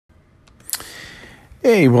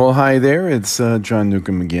Hey, well, hi there. It's John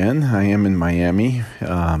Newcomb again. I am in Miami.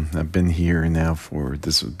 I've been here now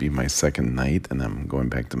this would be my second night, and I'm going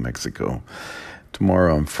back to Mexico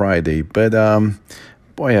tomorrow on Friday. But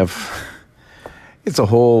boy, it's a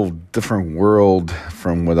whole different world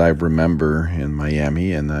from what I remember in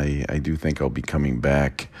Miami, and I do think I'll be coming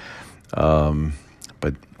back.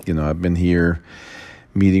 But, I've been here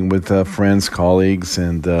meeting with friends, colleagues,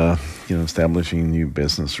 and, establishing new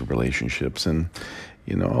business relationships. And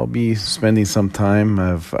I'll be spending some time.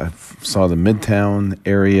 I've saw the Midtown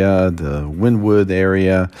area, the Wynwood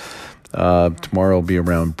area. Tomorrow I'll be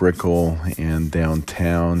around Brickell and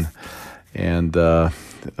downtown, and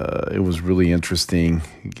it was really interesting,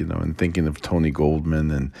 in thinking of Tony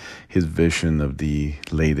Goldman and his vision of the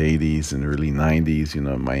late '80s and early '90s.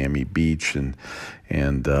 Miami Beach and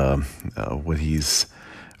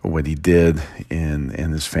what he did and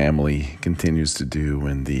his family continues to do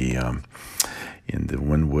in the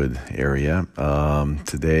Wynwood area.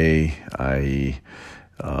 Today, I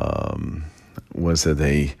was at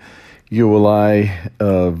a ULI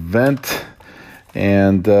event,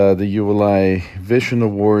 and the ULI Vision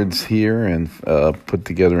Awards here, and put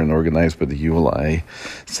together and organized by the ULI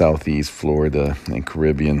Southeast Florida and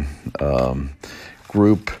Caribbean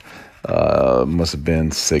group. Must have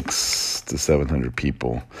been 600 to 700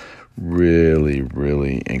 people. Really,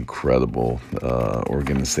 really incredible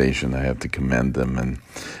organization. I have to commend them, and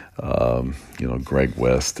Greg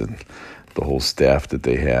West and the whole staff that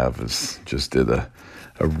they have just did a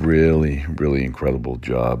really, really incredible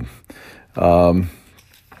job. I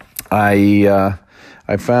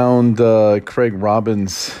found Craig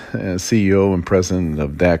Robbins, CEO and president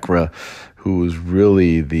of DACRA, who was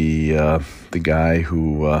really the guy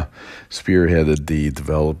who spearheaded the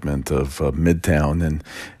development of Midtown. And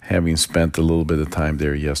having spent a little bit of time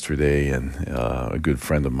there yesterday, and a good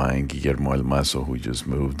friend of mine, Guillermo El Mazo, who just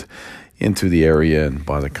moved into the area and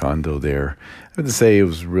bought a condo there, I have to say I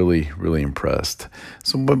was really, really impressed.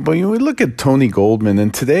 So, but when we look at Tony Goldman,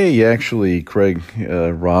 and today actually Craig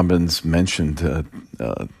Robbins mentioned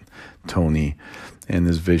Tony and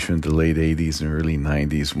his vision of the late '80s and early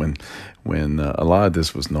 '90s when a lot of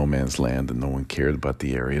this was no man's land and no one cared about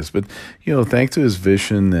the areas. But, thanks to his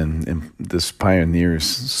vision and this pioneer's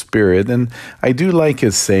spirit, and I do like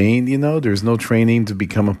his saying, there's no training to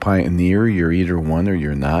become a pioneer. You're either one or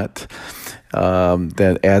you're not.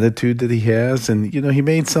 That attitude that he has, and, he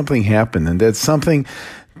made something happen, and that something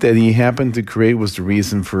that he happened to create was the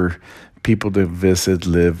reason for people to visit,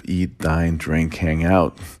 live, eat, dine, drink, hang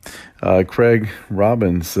out. Craig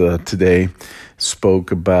Robbins today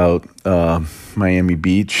spoke about Miami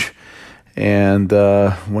Beach, and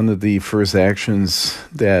one of the first actions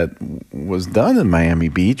that was done in Miami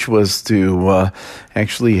Beach was to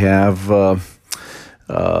actually have a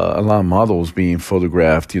lot of models being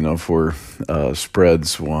photographed, for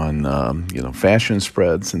spreads on, fashion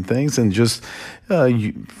spreads and things, and just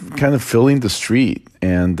kind of filling the street.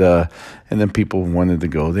 And then people wanted to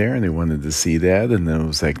go there, and they wanted to see that, and then it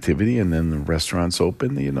was activity, and then the restaurants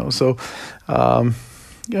opened, So, I've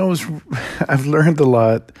learned a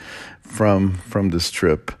lot from this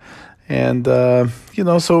trip, and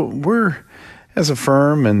so we're, as a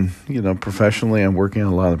firm and professionally, I'm working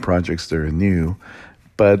on a lot of projects that are new.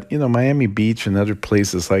 But, Miami Beach and other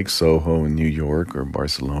places like Soho in New York, or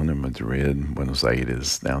Barcelona, Madrid, Buenos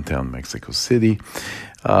Aires, downtown Mexico City,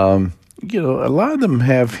 a lot of them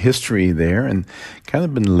have history there and kind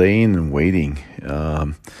of been laying and waiting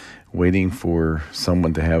for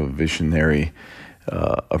someone to have a visionary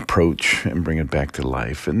approach and bring it back to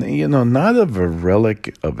life. And, not of a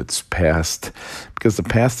relic of its past, because the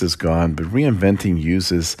past is gone, but reinventing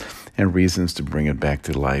uses and reasons to bring it back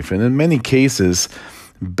to life. And in many cases,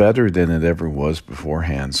 better than it ever was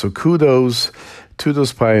beforehand. So kudos to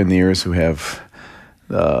those pioneers who have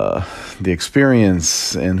the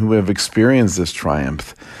experience and who have experienced this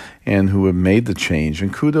triumph and who have made the change.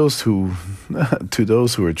 And kudos to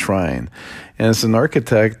those who are trying. And as an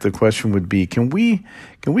architect, the question would be, can we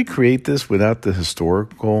create this without the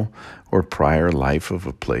historical or prior life of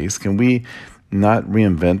a place? Can we not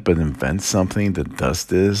reinvent but invent something that does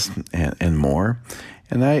this and more?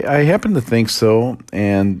 And I happen to think so,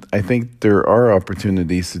 and I think there are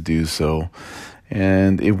opportunities to do so.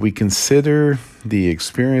 And if we consider the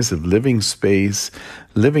experience of living the space,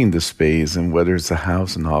 and whether it's a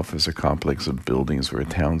house, an office, a complex of buildings, or a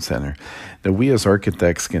town center, that we as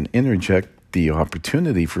architects can interject the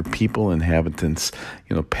opportunity for people, inhabitants,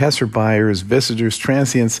 passerbyers, visitors,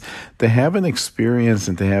 transients, to have an experience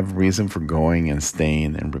and to have reason for going and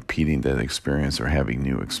staying and repeating that experience or having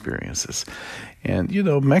new experiences. And,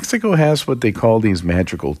 Mexico has what they call these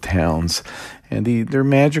magical towns. And they're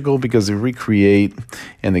magical because they recreate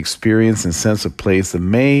an experience and sense of place that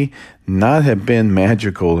may not have been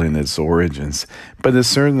magical in its origins, but it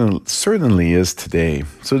certainly is today.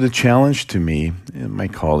 So the challenge to me and my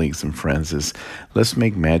colleagues and friends is, let's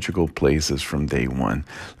make magical places from day one.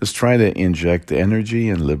 Let's try to inject energy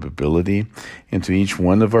and livability into each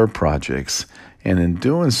one of our projects, and in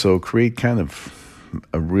doing so, create kind of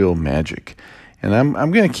a real magic. And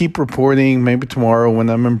I'm going to keep reporting maybe tomorrow when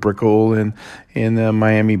I'm in Brickell and in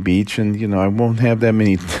Miami Beach. And, I won't have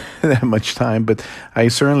that much time, but I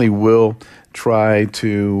certainly will try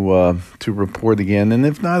to report again. And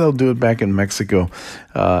if not, I'll do it back in Mexico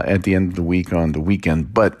at the end of the week on the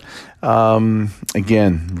weekend. But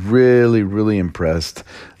again, really, really impressed.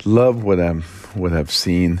 Love what I've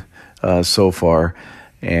seen so far.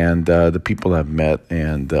 And the people I've met,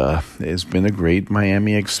 and it's been a great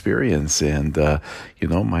Miami experience. And,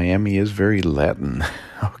 Miami is very Latin.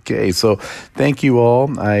 Okay, so thank you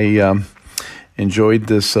all. I enjoyed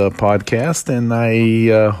this podcast, and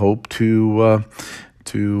I hope to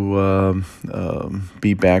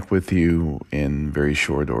be back with you in very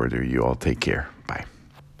short order. You all take care. Bye.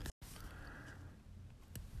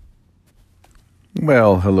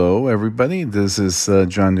 Well, hello, everybody. This is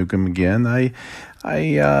John Newcomb again.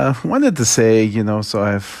 I wanted to say, so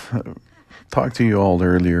I've talked to you all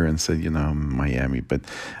earlier and said, I'm in Miami, but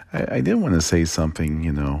I did want to say something.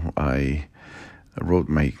 I wrote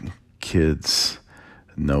my kids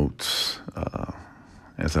notes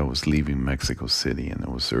as I was leaving Mexico City, and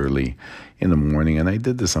it was early in the morning, and I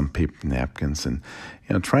did this on paper napkins and,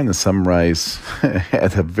 trying to summarize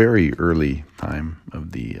at a very early time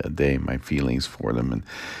of the day my feelings for them, and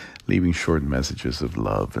leaving short messages of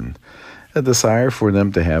love and a desire for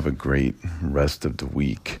them to have a great rest of the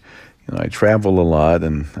week. I travel a lot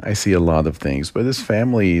and I see a lot of things, but this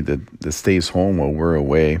family that stays home while we're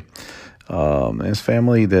away, it's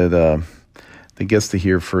family that gets to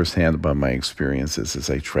hear firsthand about my experiences as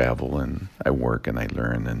I travel and I work and I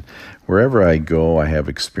learn. And wherever I go, I have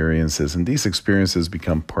experiences, and these experiences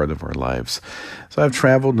become part of our lives. So I've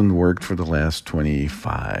traveled and worked for the last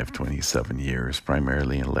 27 years,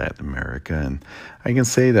 primarily in Latin America. And I can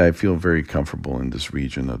say that I feel very comfortable in this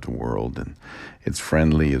region of the world. And it's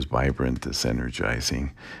friendly, it's vibrant, it's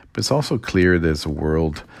energizing. But it's also clear that it's a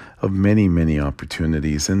world of many, many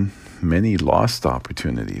opportunities and many lost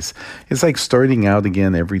opportunities. It's like starting out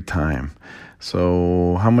again every time.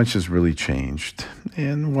 So how much has really changed?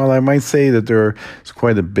 And while I might say that there's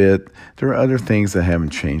quite a bit, there are other things that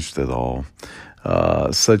haven't changed at all,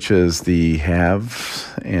 such as the haves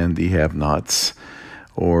and the have-nots,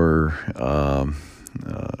 or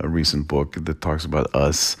a recent book that talks about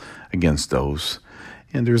us against those.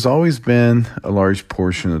 And there's always been a large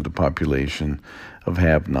portion of the population of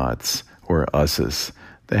have-nots, or us's,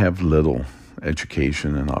 that have little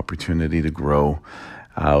education and opportunity to grow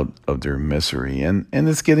out of their misery. And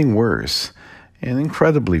it's getting worse, and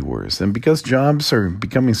incredibly worse. And because jobs are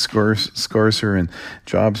becoming scarcer and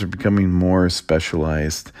jobs are becoming more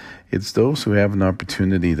specialized, it's those who have an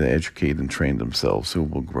opportunity to educate and train themselves who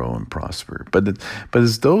will grow and prosper. But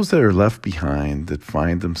it's those that are left behind that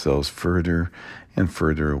find themselves further and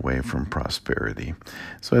further away from prosperity.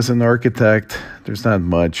 So as an architect, there's not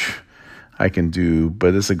much I can do,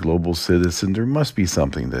 but as a global citizen, there must be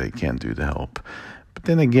something that I can do to help. But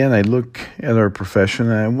then again, I look at our profession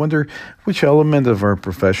and I wonder which element of our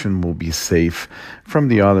profession will be safe from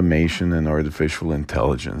the automation and artificial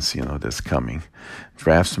intelligence, that's coming.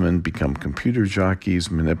 Draftsmen become computer jockeys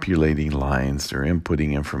manipulating lines. They're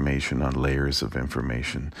inputting information on layers of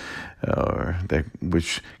information,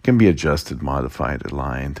 which can be adjusted, modified,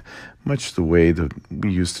 aligned, much the way that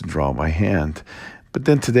we used to draw by hand. But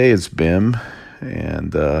then today it's BIM,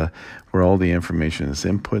 and where all the information is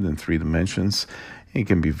input in 3 dimensions. It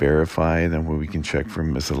can be verified, and where we can check for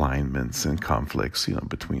misalignments and conflicts,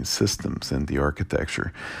 between systems and the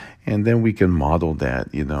architecture. And then we can model that,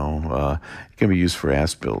 it can be used for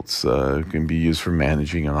as-builts. It can be used for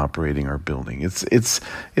managing and operating our building. It's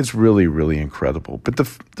really, really incredible. But the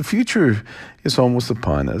future is almost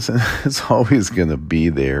upon us, and it's always going to be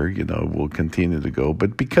there. We'll continue to go.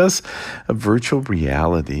 But because of virtual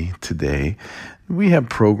reality today, we have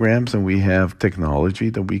programs and we have technology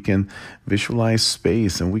that we can visualize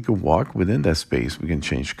space, and we can walk within that space. We can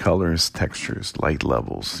change colors, textures, light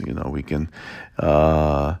levels. We can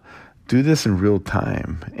do this in real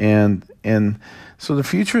time. And so the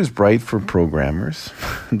future is bright for programmers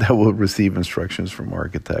that will receive instructions from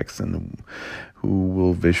architects and who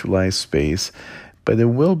will visualize space. But it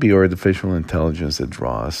will be artificial intelligence that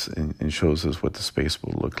draws and shows us what the space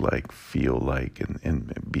will look like, feel like,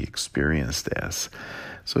 and be experienced as.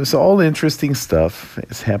 So it's all interesting stuff.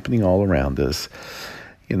 It's happening all around us.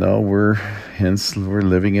 We're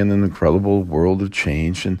living in an incredible world of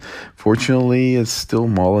change, and fortunately, it's still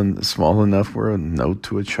small enough where a note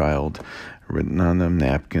to a child written on a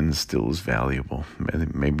napkin still is valuable,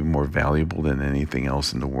 maybe more valuable than anything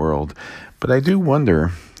else in the world. But I do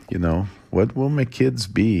wonder, what will my kids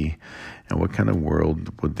be, and what kind of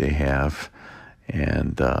world would they have,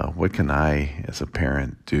 and what can I, as a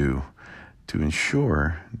parent, do to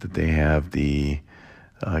ensure that they have the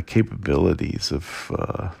capabilities of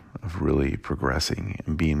really progressing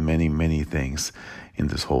and being many, many things in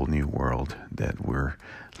this whole new world that we're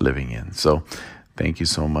living in. So thank you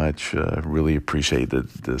so much. Really appreciated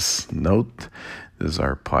this note. This is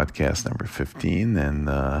our podcast number 15, and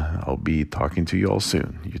I'll be talking to you all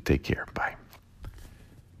soon. You take care. Bye.